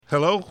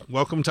Hello,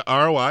 welcome to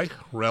ROI,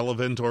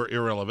 Relevant or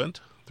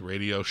Irrelevant, the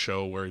radio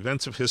show where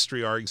events of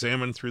history are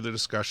examined through the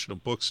discussion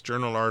of books,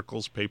 journal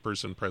articles,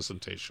 papers, and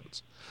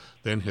presentations.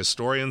 Then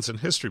historians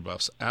and history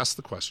buffs ask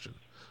the question,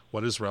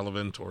 what is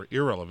relevant or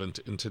irrelevant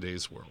in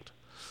today's world?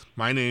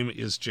 My name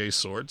is Jay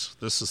Swords.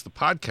 This is the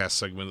podcast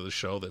segment of the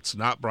show that's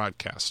not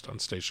broadcast on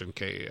station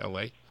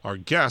KALA. Our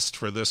guest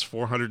for this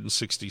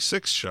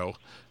 466th show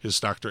is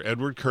Dr.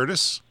 Edward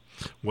Curtis,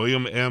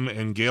 William M.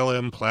 and Gail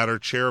M. Platter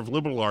Chair of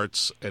Liberal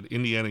Arts at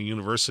Indiana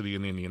University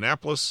in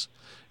Indianapolis,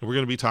 and we're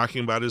going to be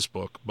talking about his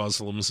book,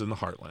 Muslims in the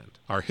Heartland.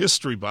 Our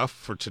history buff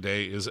for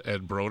today is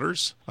Ed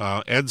Broders.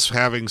 Ed's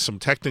having some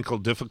technical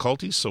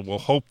difficulties, so we'll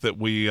hope that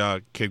we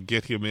can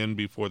get him in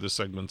before the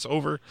segment's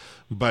over,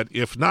 but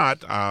if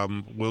not,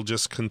 we'll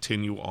just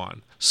continue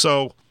on.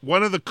 So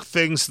one of the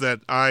things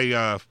that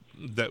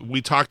that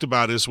we talked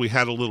about as we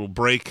had a little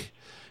break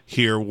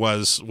here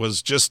was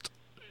just,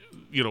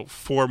 you know,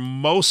 for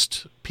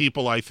most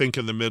people, I think,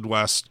 in the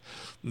Midwest,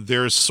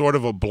 there's sort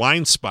of a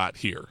blind spot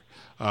here.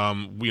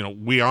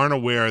 We aren't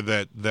aware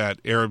that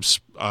Arabs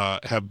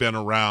have been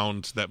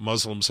around, that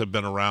Muslims have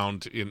been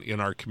around in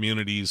our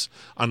communities,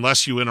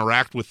 unless you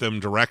interact with them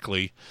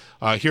directly.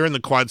 Here in the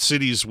Quad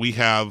Cities, we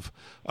have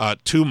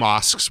two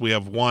mosques. We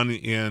have one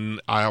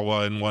in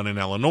Iowa and one in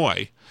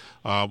Illinois,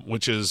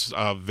 which is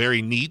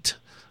very neat.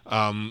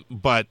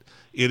 But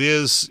it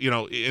is,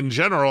 in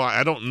general,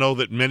 I don't know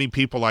that many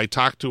people I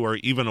talk to are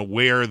even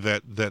aware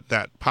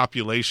that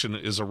population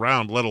is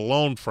around, let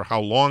alone for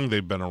how long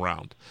they've been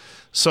around.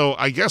 So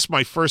I guess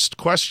my first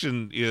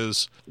question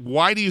is,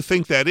 why do you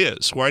think that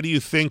is? Why do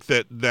you think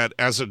that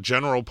as a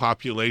general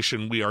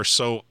population we are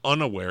so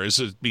unaware? Is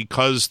it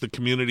because the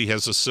community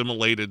has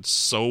assimilated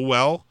so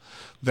well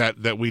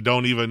that we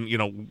don't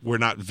even, we're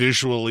not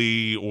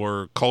visually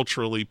or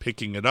culturally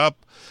picking it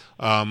up?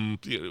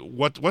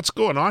 What's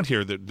going on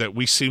here that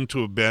we seem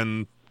to have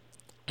been,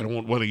 I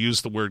don't want to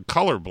use the word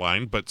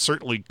colorblind, but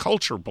certainly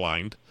culture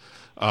blind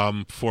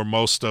for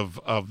most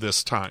of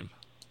this time?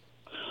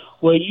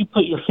 Well, you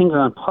put your finger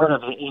on part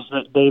of it, is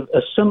that they've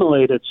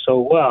assimilated so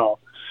well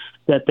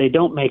that they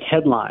don't make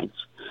headlines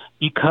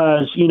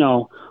because,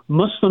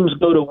 Muslims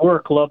go to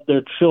work, love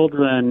their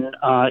children,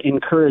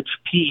 encourage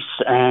peace,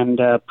 and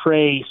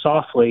pray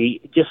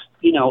softly, just,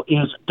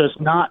 does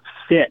not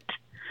fit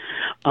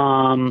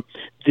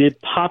the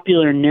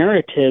popular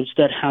narratives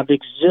that have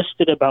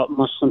existed about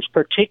Muslims,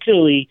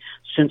 particularly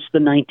since the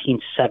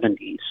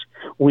 1970s,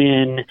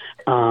 when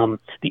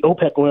the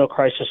OPEC oil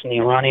crisis and the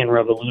Iranian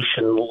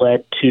Revolution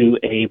led to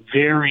a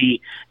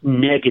very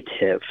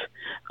negative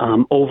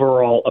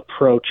overall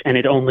approach, and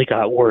it only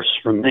got worse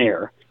from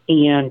there.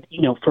 And,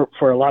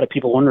 for a lot of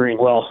people wondering,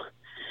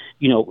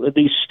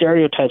 these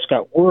stereotypes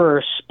got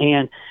worse,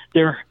 and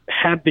there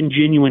have been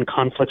genuine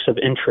conflicts of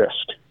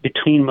interest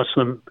between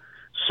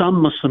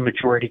some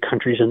Muslim-majority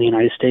countries in the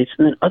United States,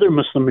 and then other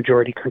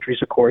Muslim-majority countries,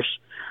 of course.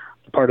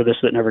 Part of this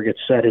that never gets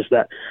said is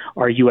that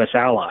our U.S.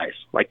 allies,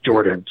 like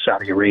Jordan,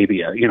 Saudi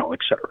Arabia, et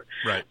cetera.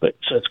 Right. But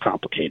so it's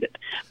complicated.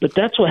 But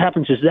that's what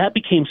happens is that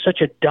became such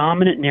a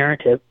dominant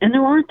narrative, and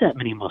there aren't that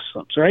many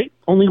Muslims, right?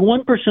 Only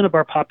 1% of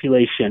our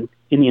population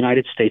in the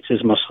United States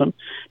is Muslim.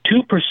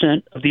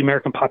 2% of the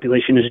American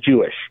population is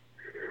Jewish.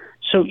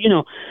 So,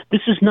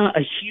 this is not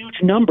a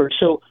huge number.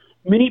 So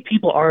many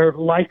people are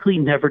likely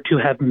never to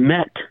have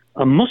met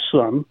a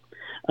Muslim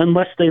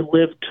unless they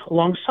lived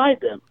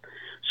alongside them.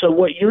 So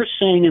what you're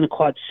saying in the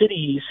Quad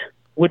Cities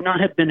would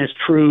not have been as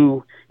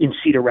true in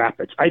Cedar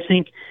Rapids. I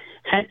think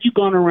had you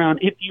gone around,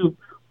 if you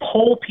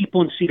poll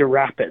people in Cedar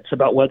Rapids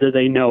about whether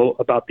they know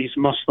about these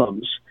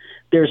Muslims,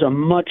 there's a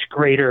much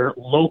greater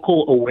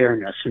local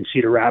awareness in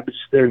Cedar Rapids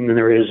than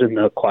there is in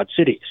the Quad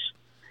Cities.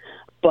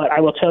 But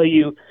I will tell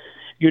you,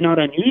 you're not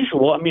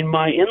unusual. I mean,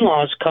 my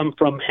in-laws come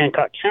from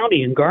Hancock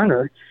County in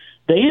Garner.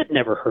 They had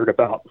never heard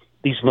about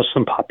these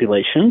Muslim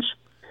populations,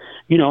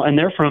 and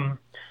they're from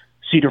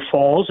Cedar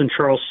Falls and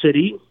Charles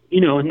City,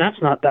 and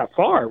that's not that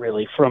far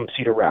really from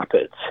Cedar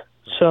Rapids.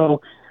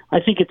 So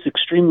I think it's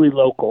extremely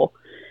local.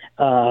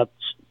 And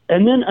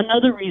then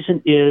another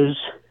reason is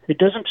it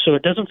doesn't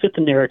fit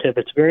the narrative.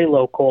 It's very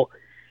local.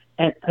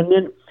 And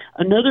then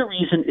another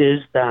reason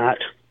is that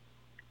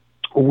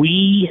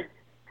we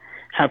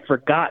have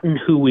forgotten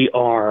who we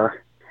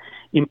are,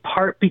 in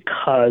part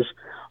because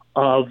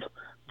of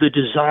the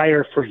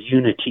desire for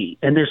unity.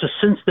 And there's a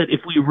sense that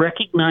if we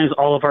recognize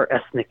all of our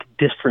ethnic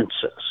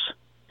differences,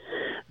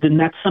 then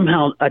that's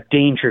somehow a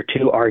danger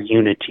to our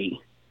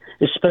unity,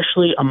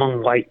 especially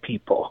among white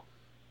people.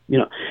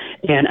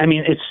 And I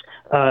mean,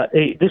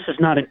 this is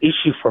not an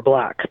issue for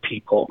black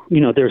people.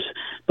 There's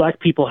black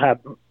people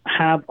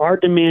are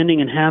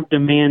demanding and have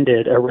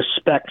demanded a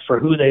respect for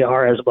who they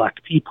are as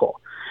black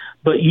people.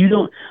 But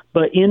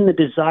but in the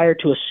desire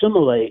to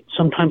assimilate,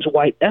 sometimes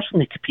white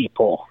ethnic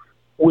people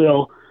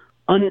will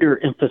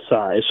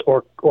underemphasize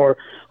or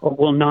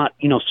will not,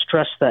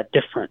 stress that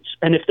difference.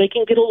 And if they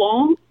can get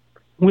along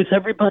with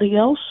everybody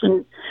else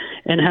and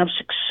have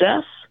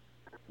success,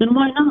 then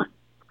why not?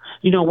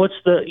 What's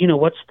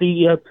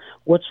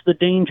the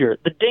danger?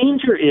 The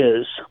danger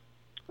is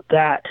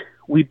that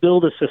we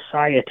build a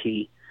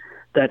society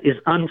that is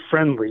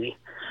unfriendly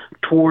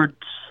towards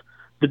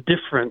the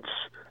difference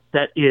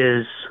that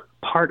is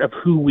part of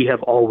who we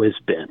have always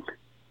been.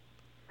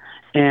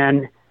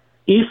 And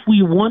if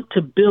we want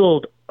to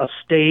build a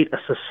state, a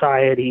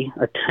society,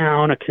 a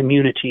town, a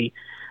community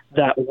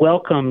that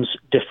welcomes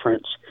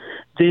difference,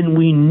 then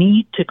we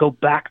need to go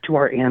back to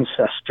our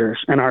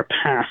ancestors and our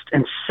past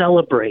and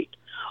celebrate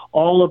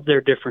all of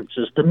their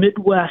differences. The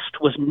Midwest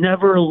was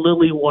never a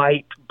lily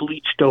white,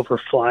 bleached over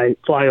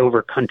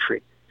flyover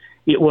country.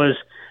 It was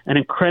an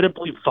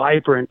incredibly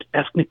vibrant,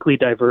 ethnically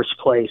diverse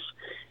place.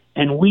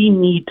 And we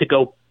need to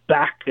go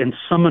back and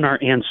summon our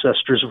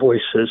ancestors'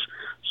 voices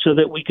so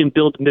that we can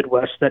build a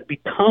Midwest that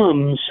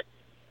becomes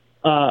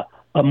a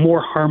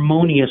more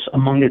harmonious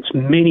among its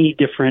many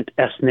different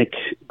ethnic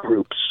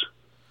groups.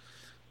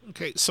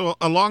 Okay, so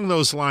along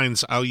those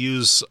lines, I'll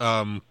use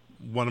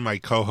one of my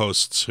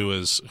co-hosts who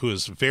is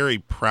very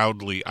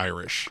proudly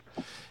Irish,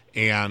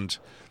 and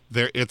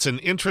it's an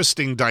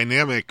interesting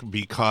dynamic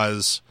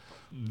because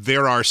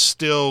there are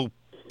still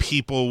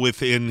people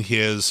within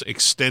his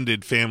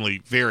extended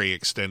family, very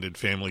extended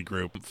family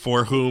group,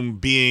 for whom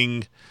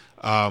being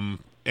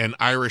an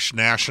Irish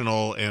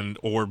national and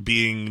or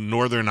being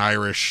Northern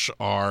Irish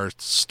are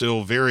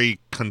still very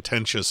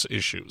contentious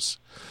issues.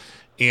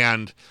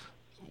 And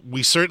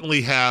we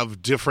certainly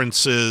have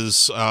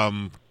differences,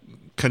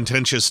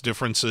 contentious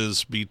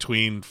differences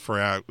between,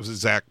 for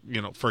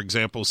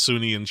example,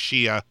 Sunni and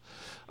Shia.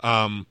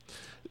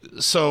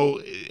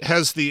 So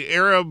has the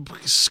Arab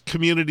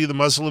community, the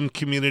Muslim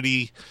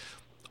community,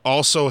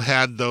 also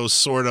had those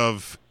sort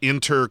of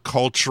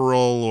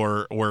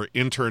intercultural or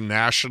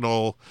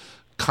international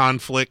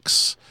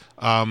conflicts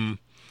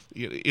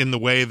in the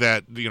way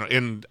that,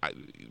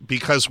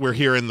 because we're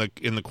here in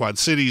the Quad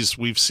Cities,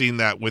 we've seen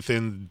that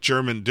within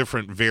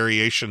different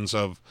variations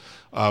of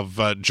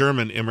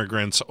German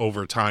immigrants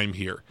over time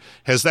here.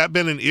 Has that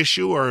been an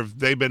issue, or have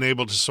they been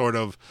able to sort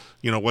of,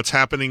 what's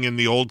happening in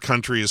the old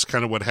country is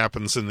kind of what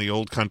happens in the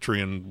old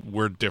country and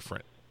we're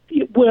different?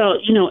 Well,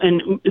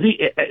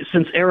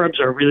 since Arabs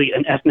are really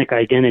an ethnic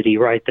identity,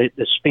 right, that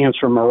spans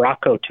from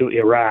Morocco to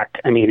Iraq.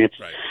 I mean, right.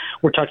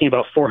 We're talking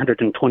about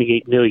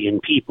 428 million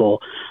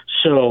people.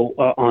 So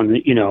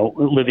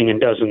living in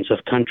dozens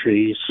of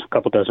countries, a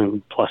couple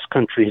dozen plus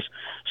countries.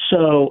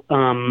 So,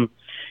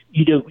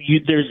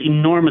 there's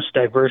enormous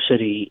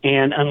diversity.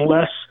 And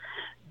unless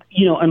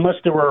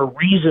there were a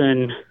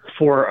reason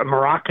for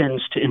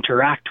Moroccans to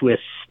interact with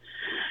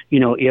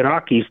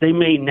Iraqis, they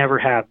may never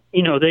have,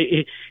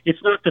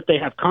 it's not that they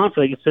have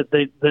conflict, it's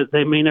that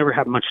they may never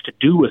have much to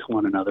do with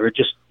one another. It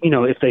just,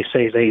 if they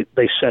say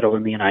they settle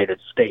in the United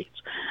States.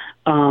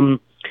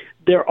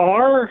 There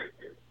are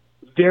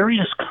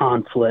various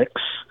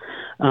conflicts,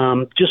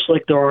 just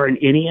like there are in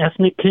any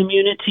ethnic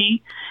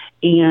community,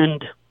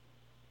 and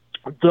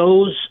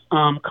those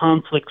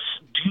conflicts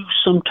do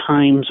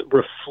sometimes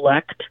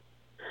reflect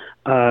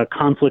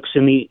conflicts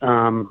in the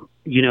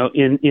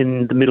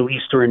in the Middle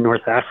East or in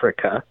North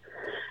Africa.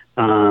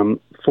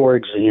 For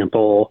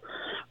example,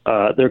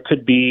 there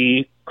could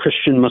be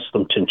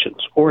Christian-Muslim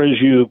tensions, or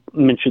as you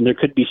mentioned, there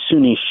could be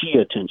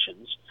Sunni-Shia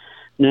tensions.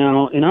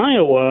 Now, in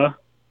Iowa,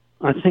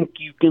 I think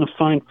you're going to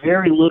find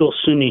very little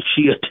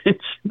Sunni-Shia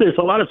tension. There's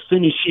a lot of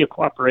Sunni-Shia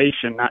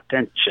cooperation, not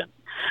tension,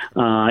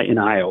 in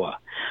Iowa.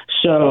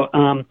 So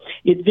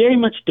it very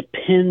much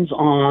depends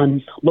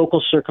on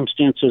local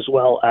circumstance as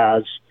well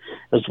as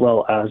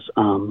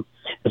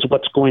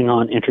what's going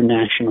on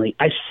internationally.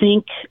 I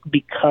think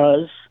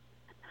because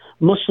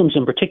Muslims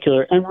in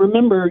particular, and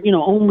remember,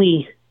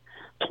 only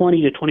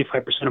 20 to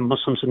 25% of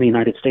Muslims in the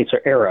United States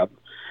are Arab.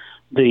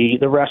 The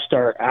rest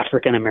are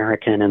African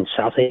American and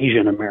South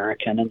Asian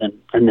American,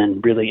 and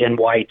then really and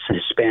whites and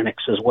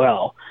Hispanics as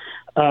well.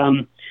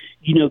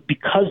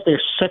 Because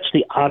they're such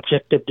the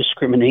object of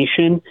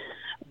discrimination,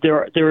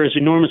 there is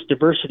enormous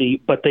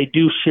diversity, but they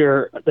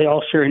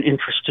all share an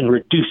interest in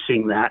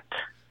reducing that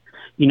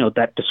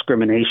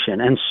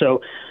discrimination. And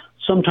so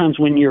sometimes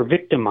when you're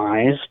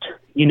victimized,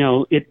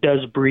 it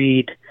does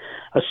breed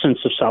a sense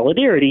of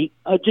solidarity,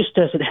 just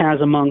as it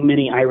has among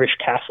many Irish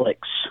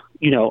Catholics,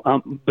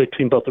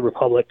 between both the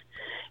Republic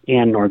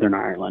and Northern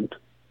Ireland.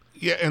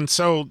 Yeah, and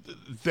so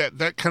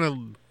that kind of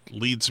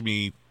leads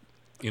me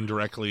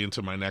indirectly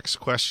into my next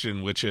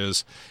question, which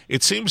is,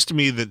 it seems to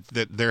me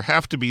that there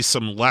have to be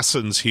some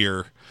lessons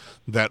here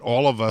that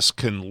all of us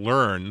can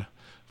learn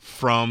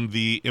from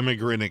the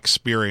immigrant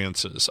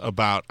experiences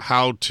about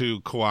how to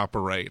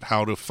cooperate,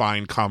 how to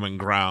find common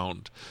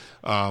ground,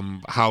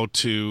 how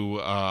to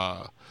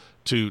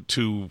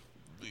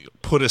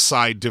put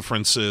aside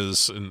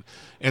differences,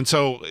 and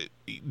so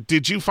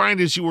did you find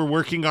as you were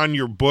working on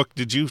your book,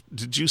 did you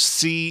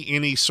see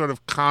any sort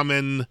of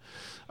common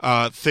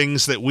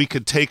things that we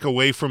could take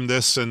away from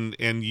this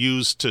and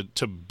use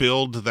to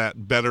build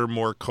that better,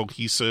 more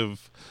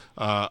cohesive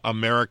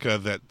America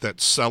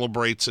that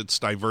celebrates its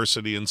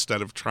diversity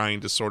instead of trying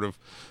to sort of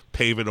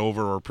pave it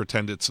over or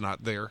pretend it's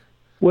not there?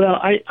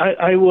 Well,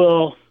 I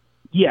will.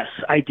 Yes,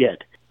 I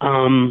did.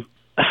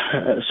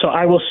 So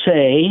I will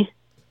say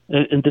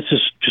and this is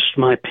just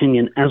my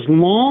opinion, as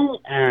long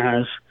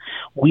as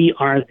we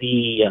are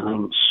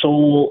the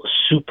sole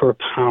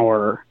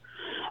superpower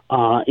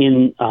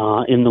in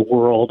the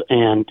world,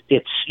 and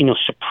it's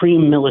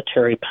supreme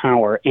military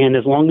power, and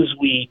as long as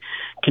we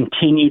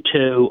continue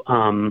to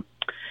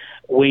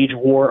wage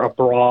war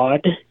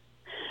abroad,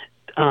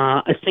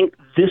 I think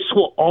this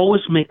will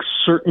always make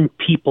certain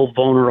people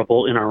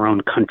vulnerable in our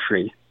own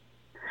country.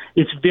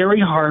 It's very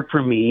hard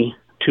for me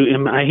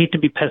I hate to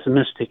be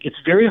pessimistic, it's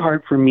very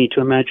hard for me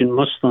to imagine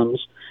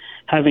Muslims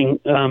having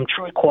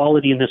true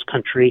equality in this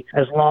country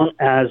as long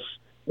as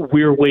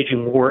we're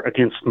waging war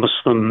against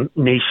Muslim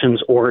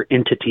nations or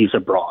entities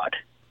abroad.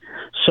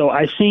 So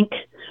I think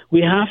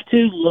we have to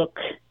look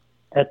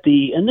at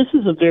and this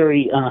is a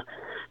very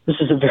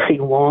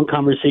long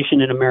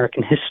conversation in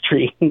American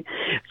history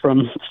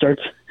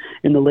starts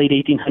in the late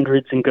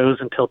 1800s and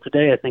goes until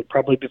today, I think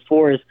probably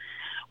before, is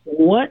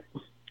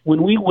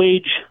when we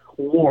wage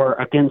war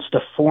against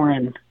a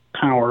foreign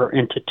power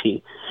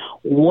entity,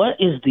 what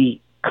is the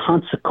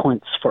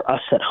consequence for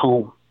us at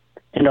home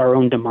and our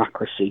own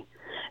democracy?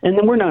 And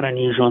then we're not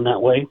unusual in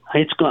that way.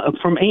 It's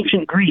from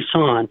ancient Greece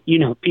on,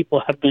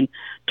 people have been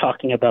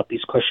talking about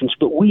these questions,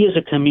 but we as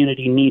a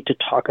community need to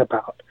talk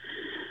about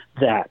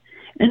that.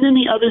 And then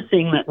the other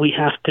thing that we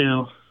have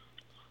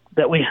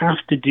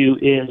to do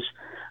is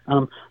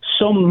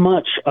so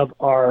much of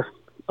our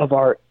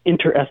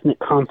interethnic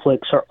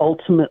conflicts are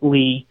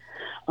ultimately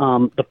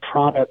the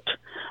product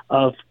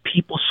of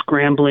people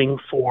scrambling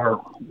for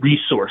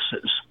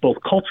resources, both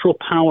cultural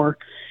power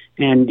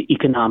and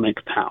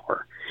economic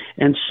power.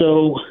 And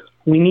so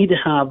we need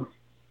to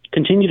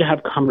continue to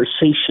have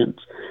conversations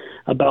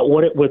about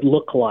what it would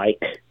look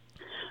like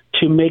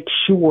to make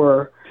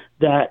sure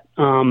that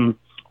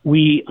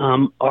we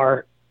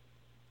are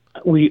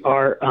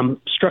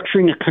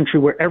structuring a country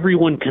where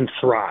everyone can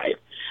thrive.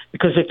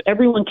 Because if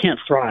everyone can't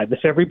thrive,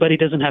 if everybody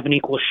doesn't have an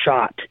equal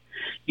shot,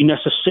 you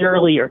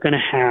necessarily are going to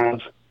have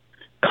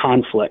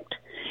conflict.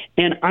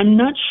 And I'm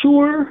not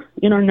sure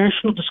in our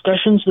national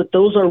discussions that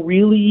those are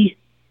really...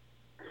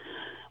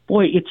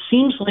 Boy, it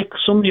seems like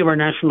so many of our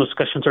national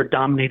discussions are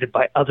dominated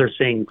by other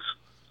things.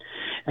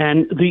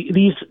 And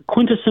these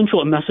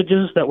quintessential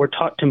messages that were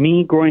taught to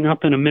me growing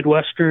up in a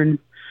Midwestern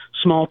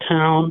small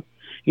town,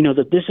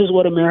 that this is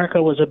what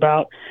America was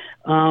about,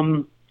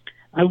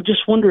 I would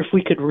just wonder if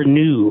we could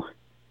renew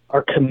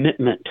our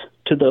commitment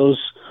to those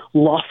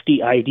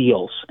lofty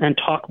ideals and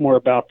talk more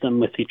about them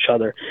with each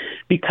other.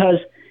 Because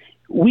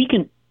we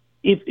can,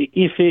 if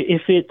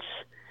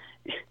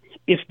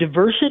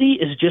diversity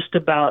is just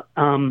about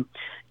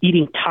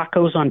eating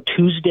tacos on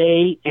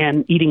Tuesday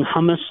and eating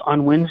hummus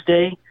on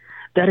Wednesday,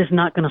 that is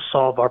not going to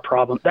solve our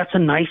problem. That's a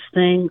nice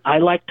thing. I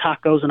like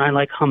tacos and I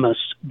like hummus,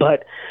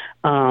 but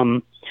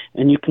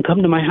and you can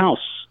come to my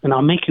house and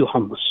I'll make you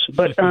hummus.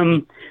 But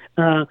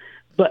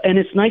and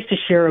it's nice to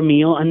share a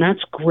meal, and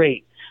that's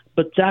great.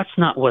 But that's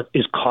not what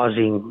is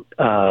causing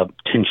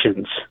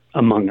tensions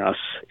among us.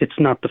 It's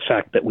not the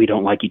fact that we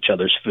don't like each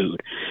other's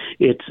food.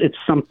 It's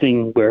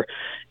something where,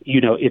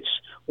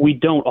 we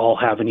don't all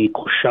have an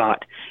equal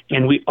shot,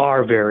 and we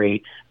are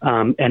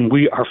and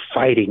we are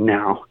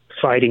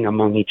fighting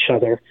among each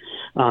other,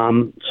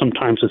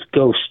 sometimes with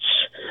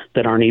ghosts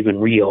that aren't even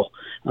real,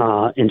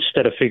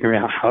 instead of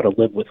figuring out how to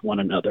live with one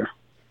another.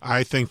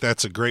 I think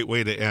that's a great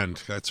way to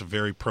end. That's a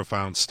very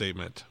profound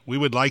statement. We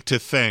would like to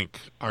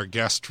thank our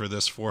guest for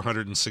this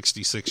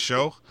 466th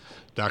show,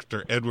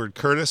 Dr. Edward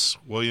Curtis,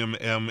 William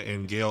M.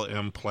 and Gail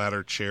M.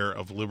 Platter Chair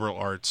of Liberal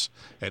Arts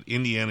at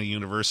Indiana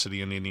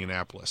University in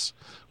Indianapolis.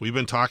 We've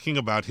been talking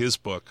about his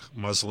book,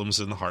 Muslims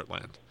in the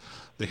Heartland.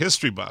 The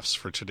history buffs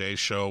for today's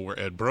show were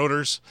Ed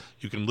Broders.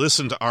 You can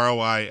listen to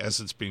ROI as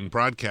it's being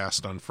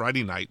broadcast on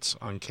Friday nights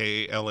on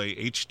KALA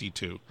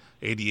HD2,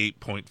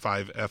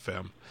 88.5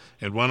 FM,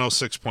 and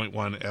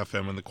 106.1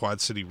 FM in the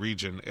Quad City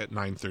region at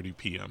 9:30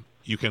 p.m.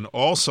 You can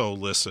also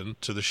listen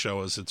to the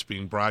show as it's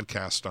being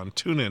broadcast on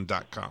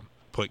TuneIn.com.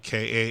 Put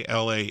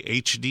KALA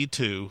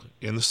HD2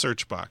 in the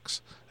search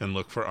box and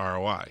look for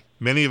ROI.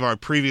 Many of our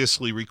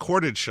previously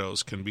recorded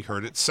shows can be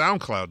heard at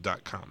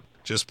SoundCloud.com.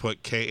 Just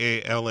put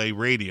KALA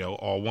Radio,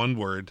 all one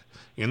word,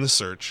 in the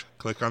search,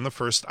 click on the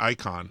first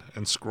icon,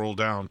 and scroll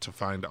down to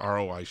find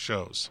ROI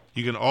shows.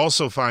 You can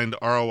also find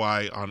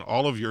ROI on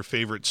all of your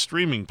favorite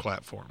streaming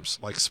platforms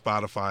like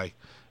Spotify,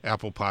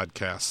 Apple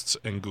Podcasts,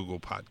 and Google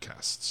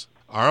Podcasts.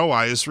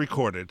 ROI is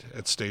recorded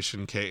at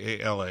station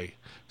KALA,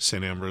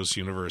 St. Ambrose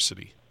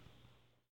University.